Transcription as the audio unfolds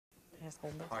just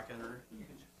hold this? Pocket or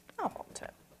I'll hold to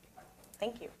it.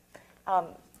 Thank you.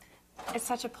 It's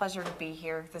such a pleasure to be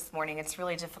here this morning. It's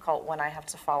really difficult when I have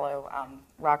to follow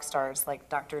rock stars like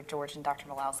Dr. George and Dr.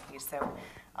 Malowski, so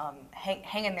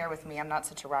hang in there with me. I'm not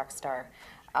such a rock star.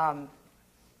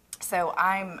 So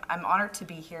I'm honored to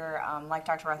be here. Like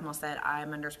Dr. Rothmel said,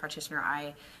 I'm a nurse practitioner.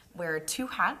 I wear 2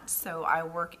 hats. So I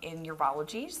work in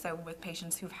urology, so with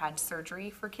patients who've had surgery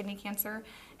for kidney cancer,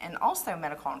 and also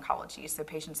medical oncology, so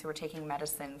patients who are taking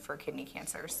medicine for kidney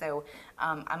cancer. So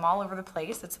I'm all over the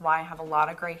place. That's why I have a lot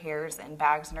of gray hairs and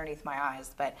bags underneath my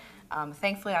eyes. But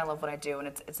thankfully, I love what I do, and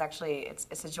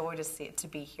it's a joy to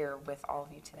be here with all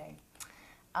of you today.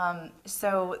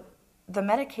 So the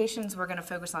medications we're going to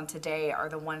focus on today are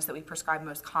the ones that we prescribe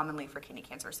most commonly for kidney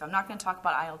cancer. So I'm not going to talk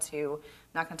about IL-2, I'm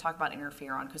not going to talk about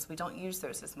interferon because we don't use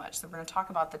those as much. So we're going to talk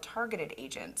about the targeted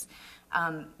agents.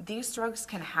 These drugs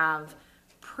can have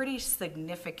pretty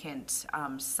significant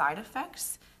side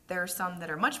effects. There are some that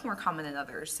are much more common than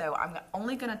others. So I'm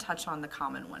only going to touch on the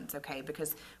common ones, okay?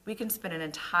 Because we can spend an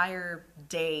entire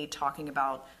day talking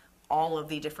about all of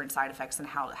the different side effects and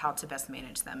how to best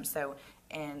manage them. So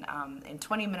in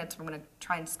 20 minutes, we're going to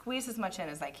try and squeeze as much in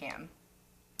as I can.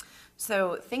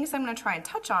 So things I'm going to try and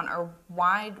touch on are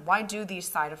why do these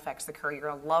side effects occur? You're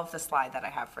going to love the slide that I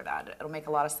have for that. It'll make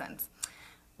a lot of sense.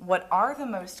 What are the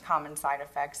most common side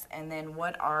effects, and then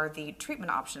what are the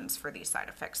treatment options for these side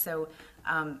effects? So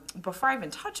before I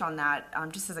even touch on that,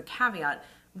 just as a caveat,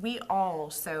 we all,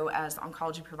 so as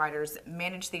oncology providers,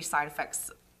 manage these side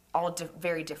effects all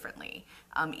very differently.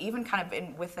 Even kind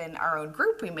of within our own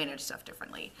group, we manage stuff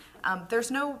differently.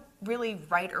 There's no really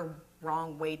right or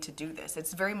wrong way to do this.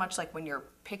 It's very much like when you're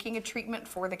picking a treatment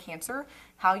for the cancer,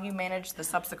 how you manage the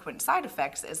subsequent side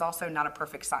effects is also not a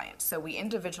perfect science. So we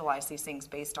individualize these things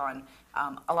based on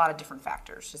a lot of different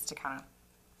factors, just to kind of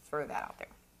throw that out there.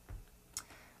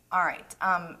 All right.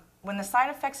 When the side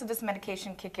effects of this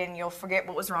medication kick in, you'll forget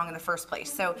what was wrong in the first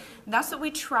place. So that's what we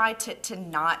try to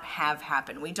not have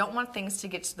happen. We don't want things to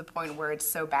get to the point where it's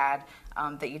so bad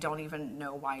that you don't even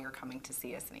know why you're coming to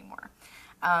see us anymore.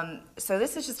 So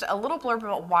this is just a little blurb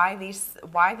about why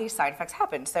these side effects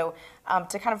happen. So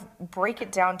to kind of break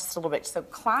it down just a little bit. So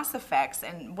class effects,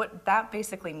 and what that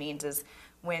basically means is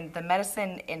when the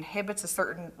medicine inhibits a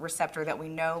certain receptor that we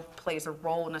know plays a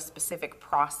role in a specific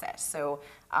process. So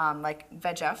like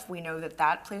VEGF, we know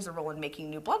that plays a role in making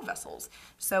new blood vessels.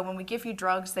 So when we give you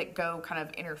drugs that go kind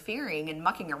of interfering and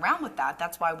mucking around with that,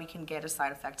 that's why we can get a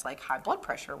side effect like high blood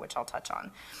pressure, which I'll touch on.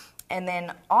 And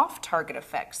then off-target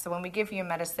effects. So when we give you a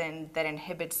medicine that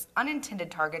inhibits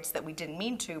unintended targets that we didn't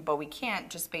mean to, but we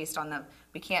can't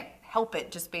help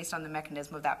it just based on the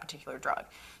mechanism of that particular drug.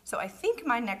 So I think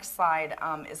my next slide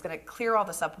is going to clear all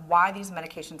this up, why these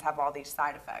medications have all these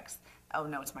side effects. Oh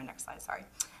no, it's my next slide, sorry.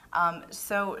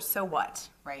 So what,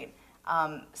 right?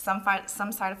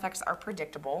 Some side effects are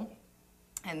predictable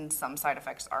and some side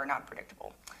effects are not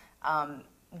predictable.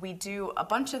 We do a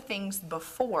bunch of things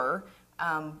before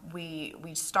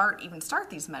we start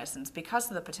these medicines because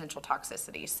of the potential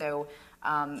toxicity. So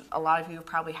a lot of you have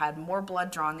probably had more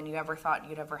blood drawn than you ever thought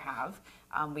you'd ever have.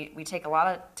 We take a lot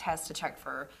of tests to check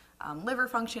for liver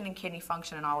function and kidney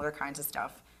function and all other kinds of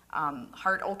stuff.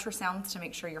 Heart ultrasounds to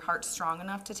make sure your heart's strong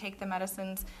enough to take the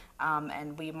medicines,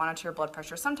 and we monitor your blood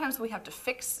pressure. Sometimes we have to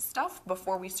fix stuff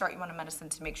before we start you on a medicine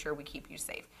to make sure we keep you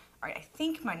safe. All right, I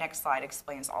think my next slide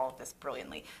explains all of this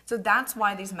brilliantly. So that's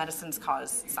why these medicines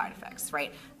cause side effects,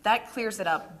 right? That clears it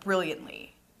up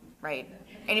brilliantly, right?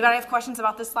 Anybody have questions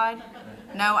about this slide?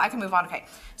 No, I can move on. Okay,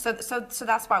 so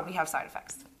that's why we have side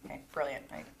effects. Okay, brilliant,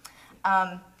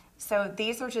 right? So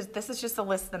this is just a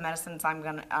list of the medicines I'm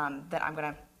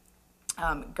gonna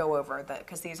go over,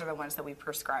 because these are the ones that we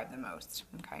prescribe the most.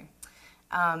 Okay,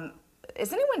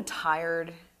 is anyone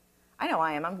tired? I know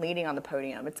I am. I'm leaning on the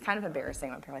podium. It's kind of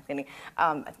embarrassing. I'm apparently thinking,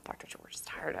 Dr. George is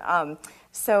tired.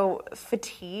 So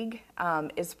fatigue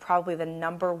is probably the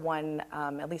number one,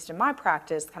 at least in my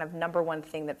practice, kind of number one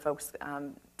thing that folks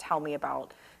tell me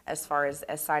about as far as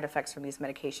side effects from these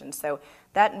medications. So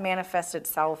that manifests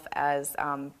itself as,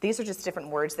 these are just different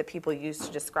words that people use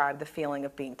to describe the feeling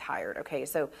of being tired, okay?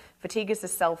 So fatigue is the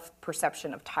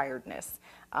self-perception of tiredness.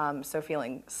 So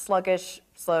feeling sluggish,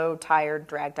 slow, tired,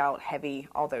 dragged out, heavy,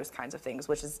 all those kinds of things,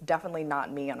 which is definitely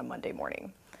not me on a Monday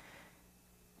morning.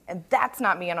 And that's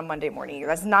not me on a Monday morning either.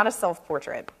 That's not a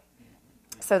self-portrait.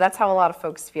 So that's how a lot of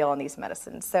folks feel on these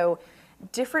medicines. So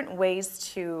different ways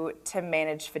to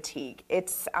manage fatigue.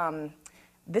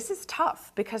 This is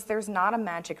tough because there's not a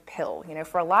magic pill. You know,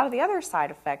 for a lot of the other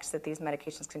side effects that these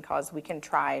medications can cause, we can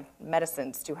try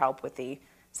medicines to help with the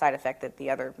side effect that the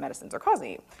other medicines are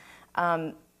causing you.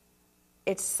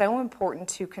 it's so important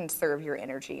to conserve your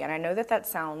energy. And I know that that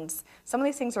sounds, some of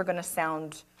these things are going to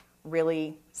sound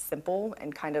really simple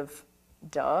and kind of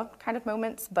duh kind of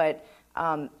moments, but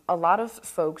a lot of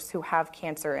folks who have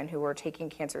cancer and who are taking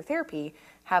cancer therapy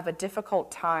have a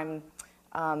difficult time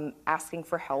asking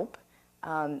for help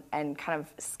and kind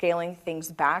of scaling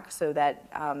things back so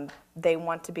that they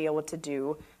want to be able to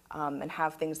do and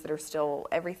have things that are still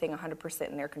everything 100%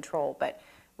 in their control. But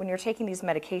when you're taking these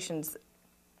medications,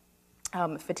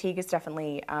 fatigue is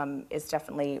definitely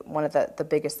one of the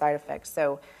biggest side effects.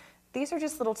 So these are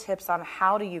just little tips on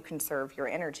how do you conserve your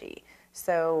energy.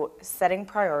 So setting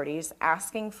priorities,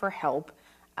 asking for help.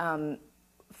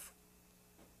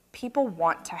 People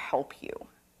want to help you,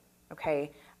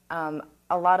 okay?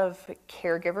 A lot of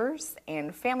caregivers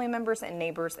and family members and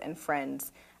neighbors and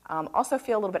friends also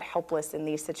feel a little bit helpless in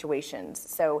these situations.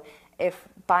 So if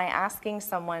by asking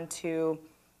someone to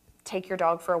take your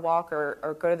dog for a walk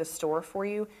or go to the store for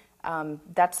you,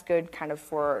 that's good kind of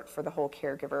for the whole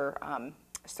caregiver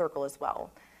circle as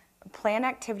well. Plan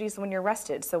activities when you're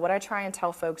rested. So what I try and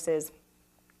tell folks is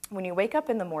when you wake up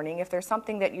in the morning, if there's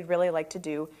something that you'd really like to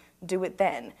do it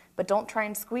then. But don't try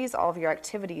and squeeze all of your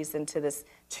activities into this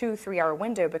 2-3 hour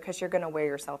window because you're going to wear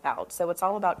yourself out. So it's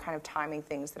all about kind of timing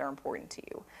things that are important to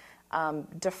you.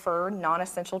 Defer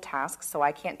non-essential tasks. So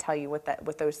I can't tell you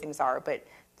what those things are, but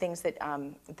things that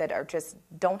are just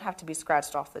don't have to be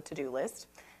scratched off the to-do list,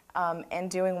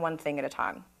 and doing one thing at a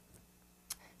time.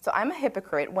 So I'm a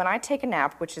hypocrite. When I take a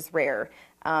nap, which is rare,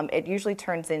 it usually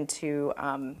turns into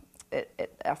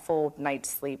a full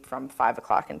night's sleep from 5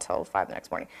 o'clock until 5 the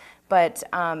next morning. But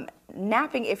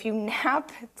napping, if you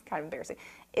nap, it's kind of embarrassing.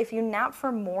 If you nap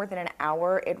for more than an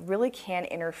hour, it really can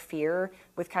interfere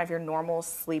with kind of your normal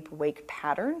sleep-wake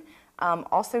pattern.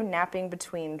 Also, napping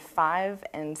between 5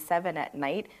 and 7 at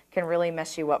night can really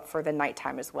mess you up for the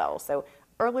nighttime as well. So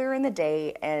earlier in the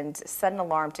day and set an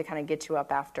alarm to kind of get you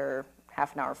up after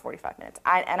half an hour, 45 minutes.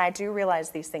 And I do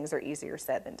realize these things are easier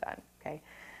said than done, okay?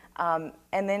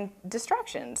 And then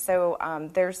distractions. So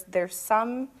there's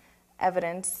some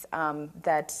evidence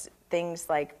that things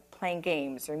like playing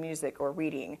games or music or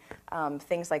reading,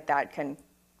 things like that can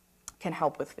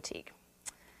help with fatigue.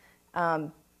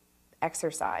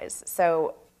 Exercise.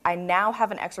 So I now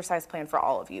have an exercise plan for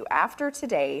all of you. After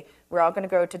today, we're all going to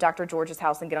go to Dr. George's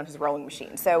house and get on his rowing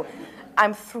machine. So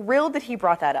I'm thrilled that he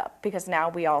brought that up because now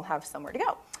we all have somewhere to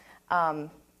go.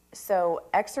 So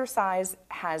exercise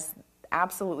has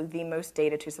absolutely the most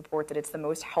data to support that it's the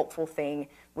most helpful thing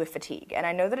with fatigue. And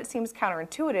I know that it seems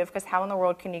counterintuitive because how in the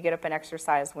world can you get up and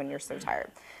exercise when you're so tired?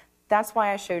 That's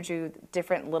why I showed you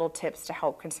different little tips to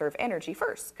help conserve energy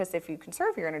first, because if you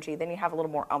conserve your energy, then you have a little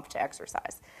more oomph to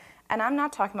exercise. And I'm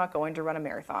not talking about going to run a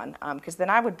marathon, because then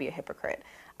I would be a hypocrite.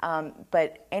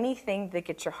 But anything that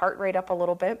gets your heart rate up a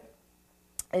little bit,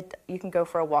 you can go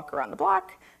for a walk around the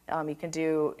block. You can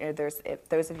do, if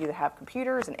those of you that have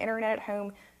computers and internet at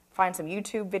home, find some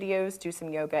YouTube videos, do some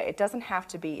yoga. It doesn't have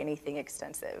to be anything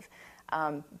extensive.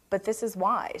 But this is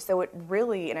why. So it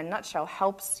really, in a nutshell,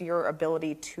 helps your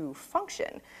ability to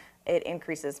function. It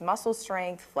increases muscle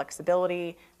strength,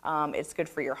 flexibility. It's good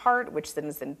for your heart, which then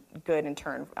is good in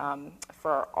turn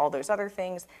for all those other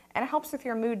things. And it helps with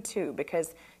your mood too,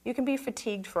 because you can be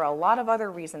fatigued for a lot of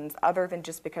other reasons other than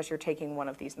just because you're taking one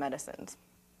of these medicines.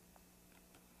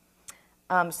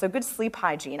 So good sleep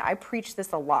hygiene. I preach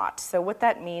this a lot. So what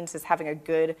that means is having a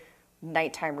good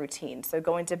nighttime routine. So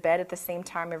going to bed at the same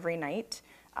time every night,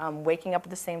 waking up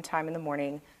at the same time in the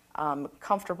morning,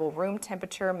 comfortable room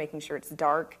temperature, making sure it's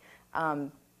dark.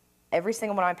 Every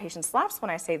single one of my patients laughs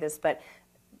when I say this, but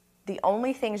the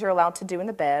only things you're allowed to do in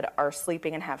the bed are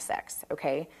sleeping and have sex,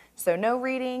 okay? So no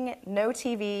reading, no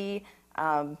TV,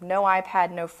 no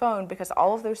iPad, no phone, because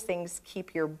all of those things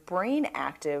keep your brain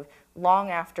active long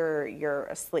after you're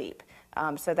asleep.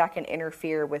 So that can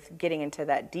interfere with getting into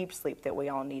that deep sleep that we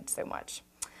all need so much.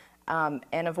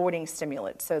 And avoiding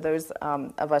stimulants. So those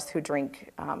of us who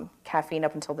drink caffeine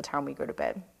up until the time we go to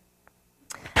bed.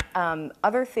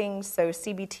 Other things, so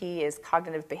CBT is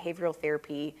cognitive behavioral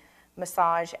therapy,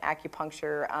 massage,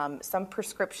 acupuncture, some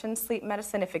prescription sleep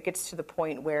medicine if it gets to the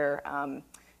point where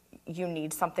you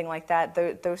need something like that.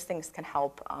 Those things can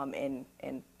help in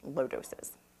low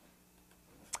doses.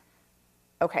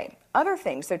 Okay, other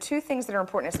things. So two things that are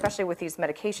important, especially with these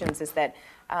medications, is that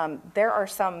there are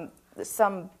some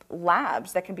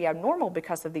labs that can be abnormal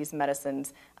because of these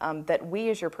medicines that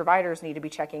we as your providers need to be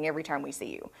checking every time we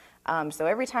see you. So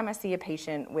every time I see a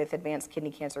patient with advanced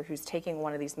kidney cancer who's taking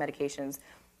one of these medications,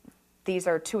 these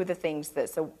are two of the things that,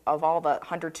 so of all the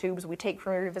 100 tubes we take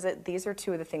from every visit, these are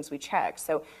two of the things we check.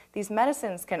 So these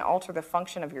medicines can alter the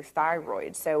function of your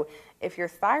thyroid. So if your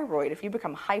thyroid, if you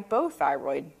become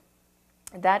hypothyroid,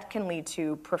 that can lead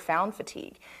to profound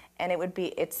fatigue. And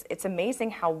it's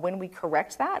amazing how when we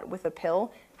correct that with a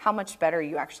pill, how much better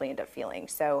you actually end up feeling.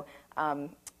 So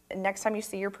next time you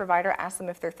see your provider, ask them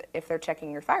if they're checking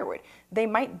your thyroid. They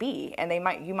might be, and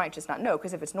you might just not know,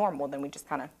 because if it's normal, then we just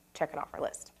kind of check it off our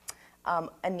list.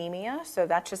 Anemia, so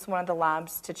that's just one of the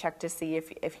labs to check to see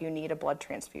if you need a blood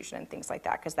transfusion and things like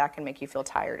that, because that can make you feel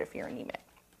tired if you're anemic.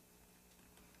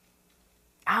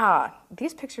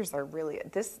 These pictures are really,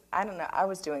 I don't know, I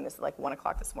was doing this at like 1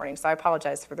 o'clock this morning, so I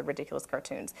apologize for the ridiculous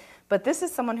cartoons. But this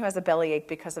is someone who has a bellyache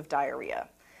because of diarrhea.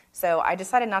 So I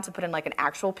decided not to put in like an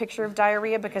actual picture of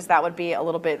diarrhea, because that would be a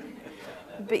little bit,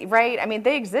 right? I mean,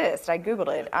 they exist. I Googled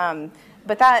it.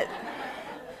 But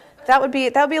that would be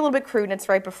a little bit crude, and it's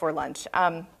right before lunch.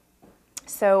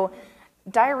 So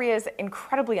diarrhea is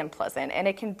incredibly unpleasant, and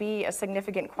it can be a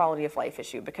significant quality of life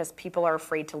issue because people are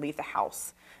afraid to leave the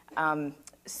house.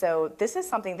 So this is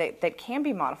something that can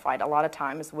be modified a lot of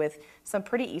times with some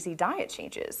pretty easy diet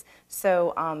changes.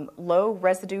 So low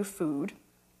residue food,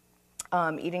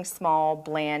 eating small,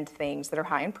 bland things that are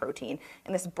high in protein,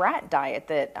 and this BRAT diet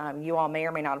that you all may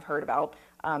or may not have heard about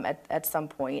at some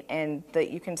point, and that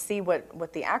you can see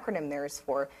what the acronym there is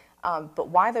for. But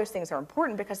why those things are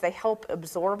important, because they help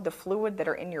absorb the fluid that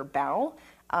are in your bowel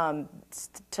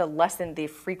to lessen the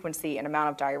frequency and amount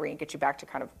of diarrhea and get you back to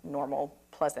kind of normal,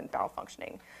 pleasant bowel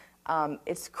functioning.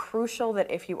 It's crucial that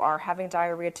if you are having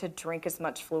diarrhea to drink as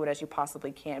much fluid as you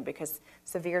possibly can, because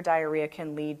severe diarrhea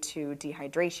can lead to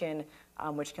dehydration,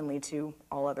 which can lead to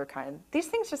all other these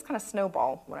things just kind of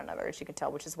snowball one another, as you can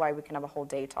tell, which is why we can have a whole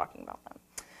day talking about them.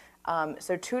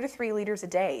 So 2 to 3 liters a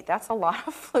day, that's a lot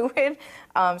of fluid.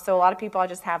 So a lot of people, I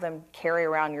just have them carry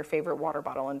around your favorite water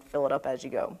bottle and fill it up as you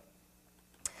go.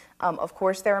 Of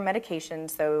course, there are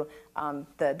medications. So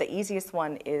the easiest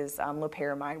one is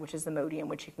loperamide, which is Imodium,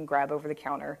 which you can grab over the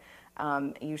counter.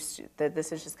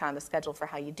 This is just kind of the schedule for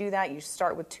how you do that. You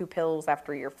start with 2 pills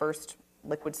after your first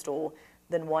liquid stool,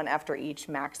 then 1 after each,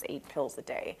 max 8 pills a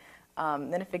day.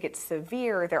 Then if it gets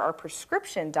severe, there are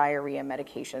prescription diarrhea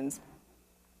medications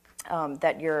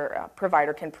that your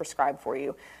provider can prescribe for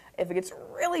you. If it gets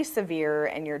really severe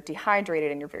and you're dehydrated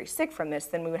and you're very sick from this,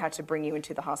 then we would have to bring you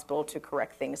into the hospital to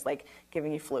correct things like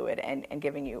giving you fluid and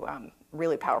giving you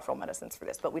really powerful medicines for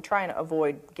this. But we try and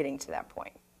avoid getting to that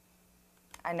point.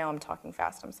 I know I'm talking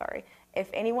fast, I'm sorry. If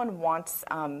anyone wants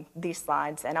these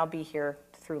slides, and I'll be here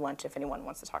through lunch if anyone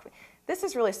wants to talk to me. This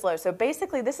is really slow. So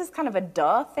basically, this is kind of a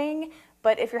duh thing,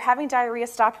 but if you're having diarrhea,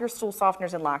 stop your stool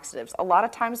softeners and laxatives. A lot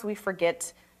of times we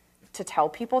forget to tell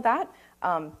people that.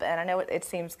 And I know it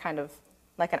seems kind of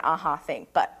like an aha thing,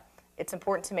 but it's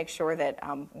important to make sure that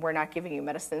we're not giving you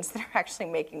medicines that are actually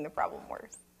making the problem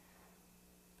worse.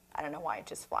 I don't know why it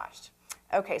just flashed.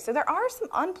 Okay, so there are some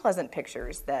unpleasant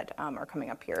pictures that are coming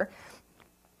up here,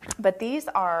 but these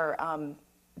are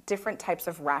different types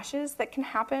of rashes that can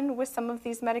happen with some of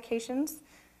these medications.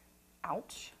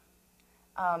 Ouch.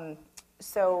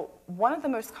 So one of the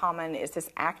most common is this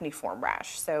acneiform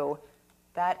rash. So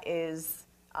that is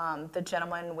the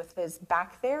gentleman with his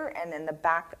back there, and then the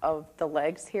back of the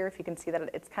legs here. If you can see that,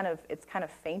 it's kind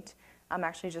of faint.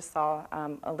 Actually just saw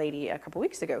a lady a couple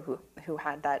weeks ago who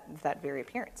had that very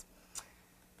appearance.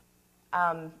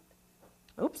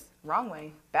 Oops, wrong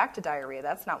way. Back to diarrhea.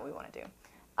 That's not what we want to do.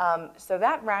 So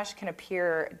that rash can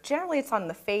appear, generally it's on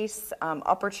the face,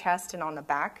 upper chest, and on the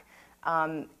back.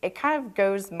 It kind of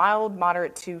goes mild,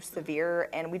 moderate to severe,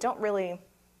 and we don't really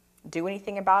do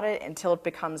anything about it until it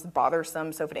becomes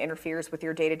bothersome. So if it interferes with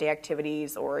your day-to-day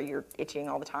activities or you're itching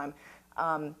all the time,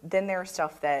 then there's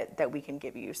stuff that we can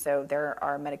give you. So there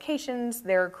are medications,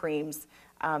 there are creams,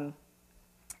 and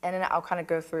then I'll kind of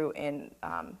go through in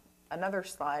another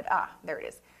slide. There it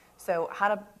is. So how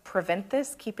to prevent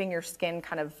this, keeping your skin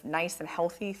kind of nice and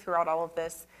healthy throughout all of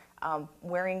this.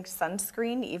 Wearing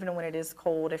sunscreen, even when it is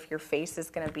cold, if your face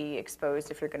is going to be exposed,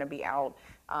 if you're going to be out,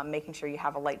 making sure you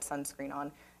have a light sunscreen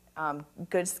on.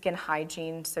 Good skin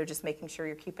hygiene, so just making sure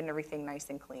you're keeping everything nice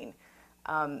and clean.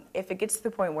 If it gets to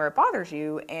the point where it bothers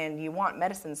you and you want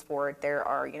medicines for it, there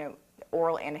are,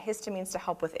 oral antihistamines to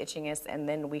help with itchiness, and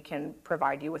then we can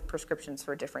provide you with prescriptions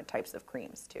for different types of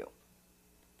creams too.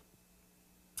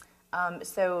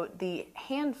 So the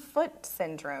hand-foot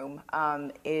syndrome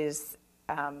is,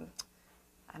 I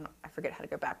forget how to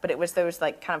go back, but it was those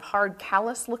like kind of hard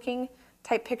callus-looking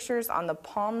type pictures on the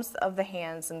palms of the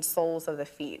hands and soles of the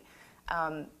feet.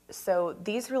 So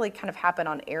these really kind of happen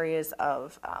on areas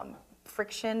of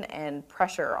friction and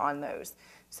pressure on those.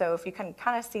 So if you can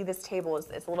kind of see this table,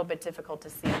 it's a little bit difficult to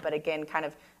see, but again, kind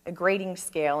of a grading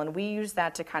scale, and we use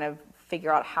that to kind of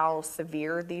figure out how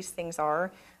severe these things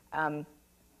are.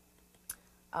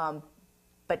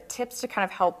 But tips to kind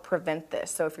of help prevent this.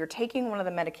 So if you're taking one of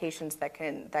the medications that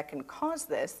can cause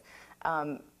this,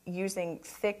 using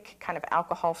thick kind of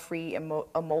alcohol-free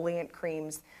emollient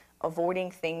creams,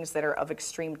 avoiding things that are of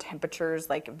extreme temperatures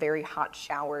like very hot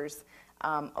showers,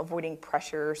 avoiding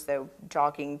pressure, so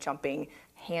jogging, jumping,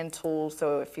 hand tools.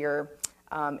 So if you're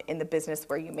in the business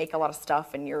where you make a lot of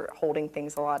stuff and you're holding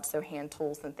things a lot, so hand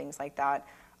tools and things like that.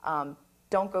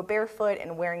 Don't go barefoot,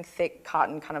 and wearing thick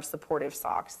cotton kind of supportive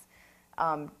socks.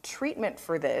 Treatment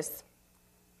for this,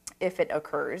 if it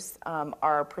occurs,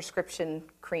 are prescription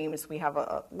creams. We have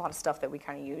a lot of stuff that we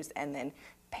kind of use, and then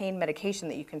pain medication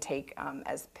that you can take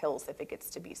as pills if it gets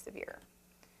to be severe.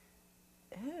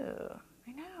 Ew,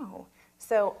 I know.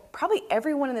 So probably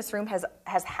everyone in this room has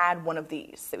had one of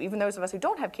these. So even those of us who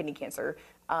don't have kidney cancer,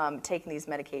 taking these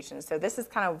medications. So this is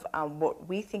kind of what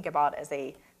we think about as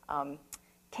a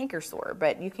canker sore,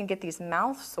 but you can get these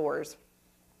mouth sores.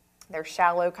 They're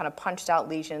shallow, kind of punched out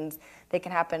lesions. They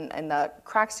can happen in the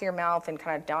cracks of your mouth and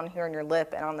kind of down here in your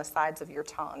lip and on the sides of your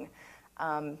tongue.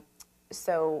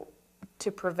 So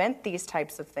to prevent these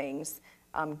types of things,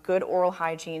 good oral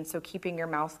hygiene, so keeping your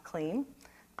mouth clean.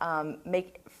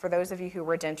 For those of you who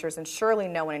wear dentures, and surely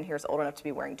no one in here is old enough to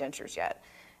be wearing dentures yet,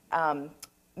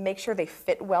 make sure they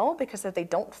fit well, because if they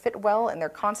don't fit well and they're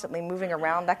constantly moving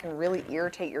around, that can really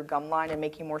irritate your gum line and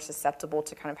make you more susceptible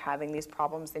to kind of having these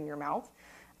problems in your mouth.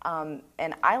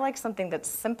 And I like something that's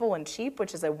simple and cheap,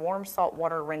 which is a warm salt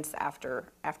water rinse after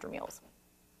meals.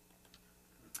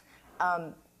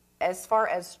 As far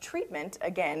as treatment,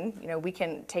 again, we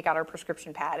can take out our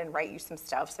prescription pad and write you some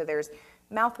stuff. So there's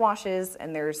mouthwashes,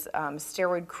 and there's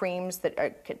steroid creams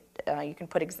that you can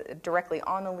put directly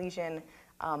on the lesion,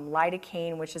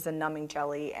 lidocaine, which is a numbing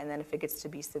jelly, and then if it gets to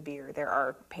be severe, there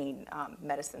are pain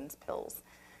medicines, pills.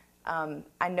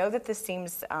 I know that this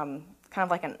seems kind of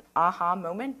like an aha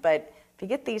moment, but if you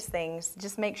get these things,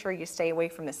 just make sure you stay away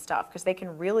from this stuff, because they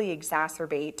can really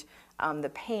exacerbate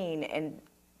the pain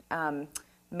and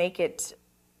make it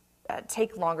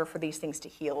take longer for these things to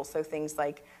heal. So things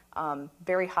like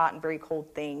very hot and very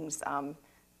cold things,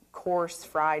 coarse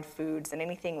fried foods, and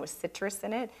anything with citrus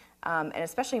in it, and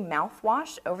especially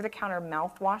mouthwash, over-the-counter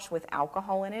mouthwash with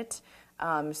alcohol in it.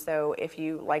 So if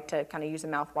you like to kind of use a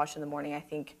mouthwash in the morning, I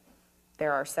think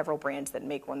there are several brands that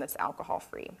make one that's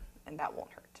alcohol-free, and that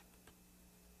won't hurt.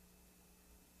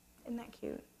 Isn't that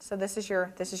cute? So this is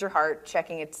your heart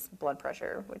checking its blood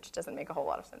pressure, which doesn't make a whole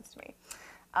lot of sense to me.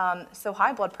 So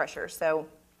high blood pressure. So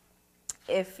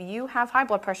if you have high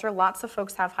blood pressure, lots of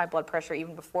folks have high blood pressure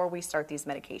even before we start these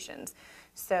medications.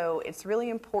 So it's really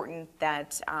important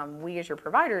that we as your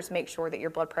providers make sure that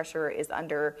your blood pressure is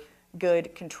under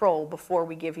good control before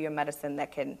we give you a medicine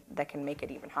that can make it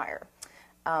even higher.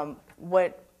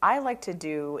 What I like to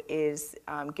do is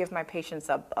give my patients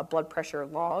a blood pressure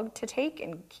log to take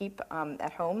and keep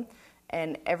at home,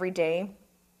 and every day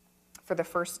for the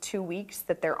first 2 weeks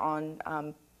that they're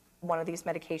on one of these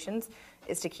medications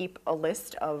is to keep a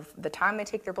list of the time they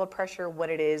take their blood pressure, what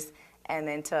it is, and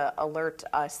then to alert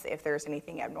us if there's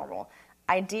anything abnormal.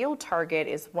 Ideal target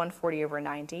is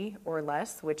 140/90 or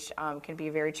less, which can be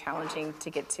very challenging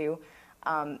to get to.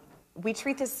 We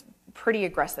treat this pretty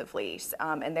aggressively,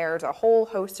 and there's a whole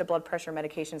host of blood pressure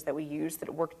medications that we use that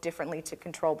work differently to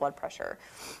control blood pressure.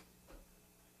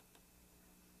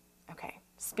 Okay,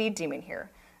 speed demon here.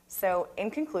 So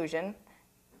in conclusion,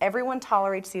 everyone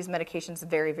tolerates these medications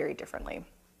very, very differently.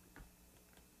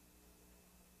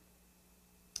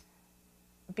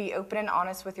 Be open and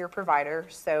honest with your provider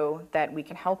so that we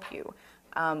can help you.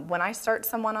 When I start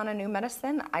someone on a new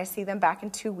medicine, I see them back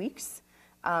in 2 weeks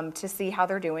to see how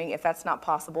they're doing. If that's not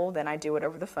possible, then I do it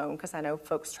over the phone because I know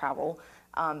folks travel.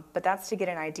 But that's to get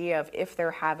an idea of if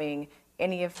they're having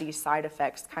any of these side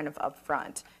effects kind of up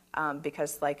front.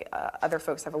 Because like other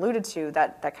folks have alluded to,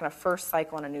 that kind of first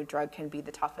cycle on a new drug can be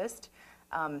the toughest.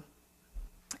 And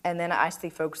then I see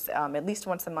folks at least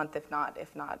once a month, if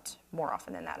not more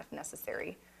often than that, if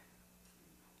necessary.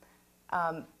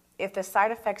 If the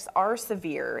side effects are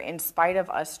severe, in spite of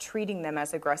us treating them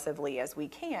as aggressively as we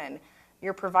can,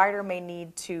 your provider may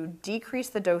need to decrease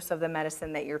the dose of the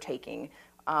medicine that you're taking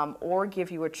or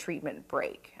give you a treatment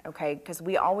break, okay? Because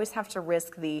we always have to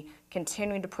risk the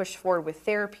continuing to push forward with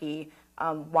therapy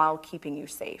while keeping you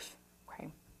safe, okay?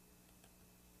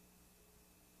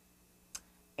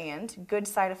 And good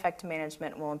side effect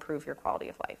management will improve your quality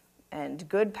of life. And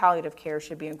good palliative care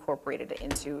should be incorporated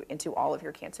into all of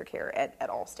your cancer care at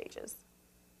all stages.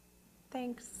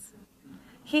 Thanks.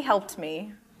 He helped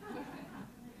me.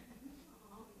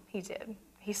 He did.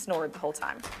 He snored the whole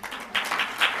time.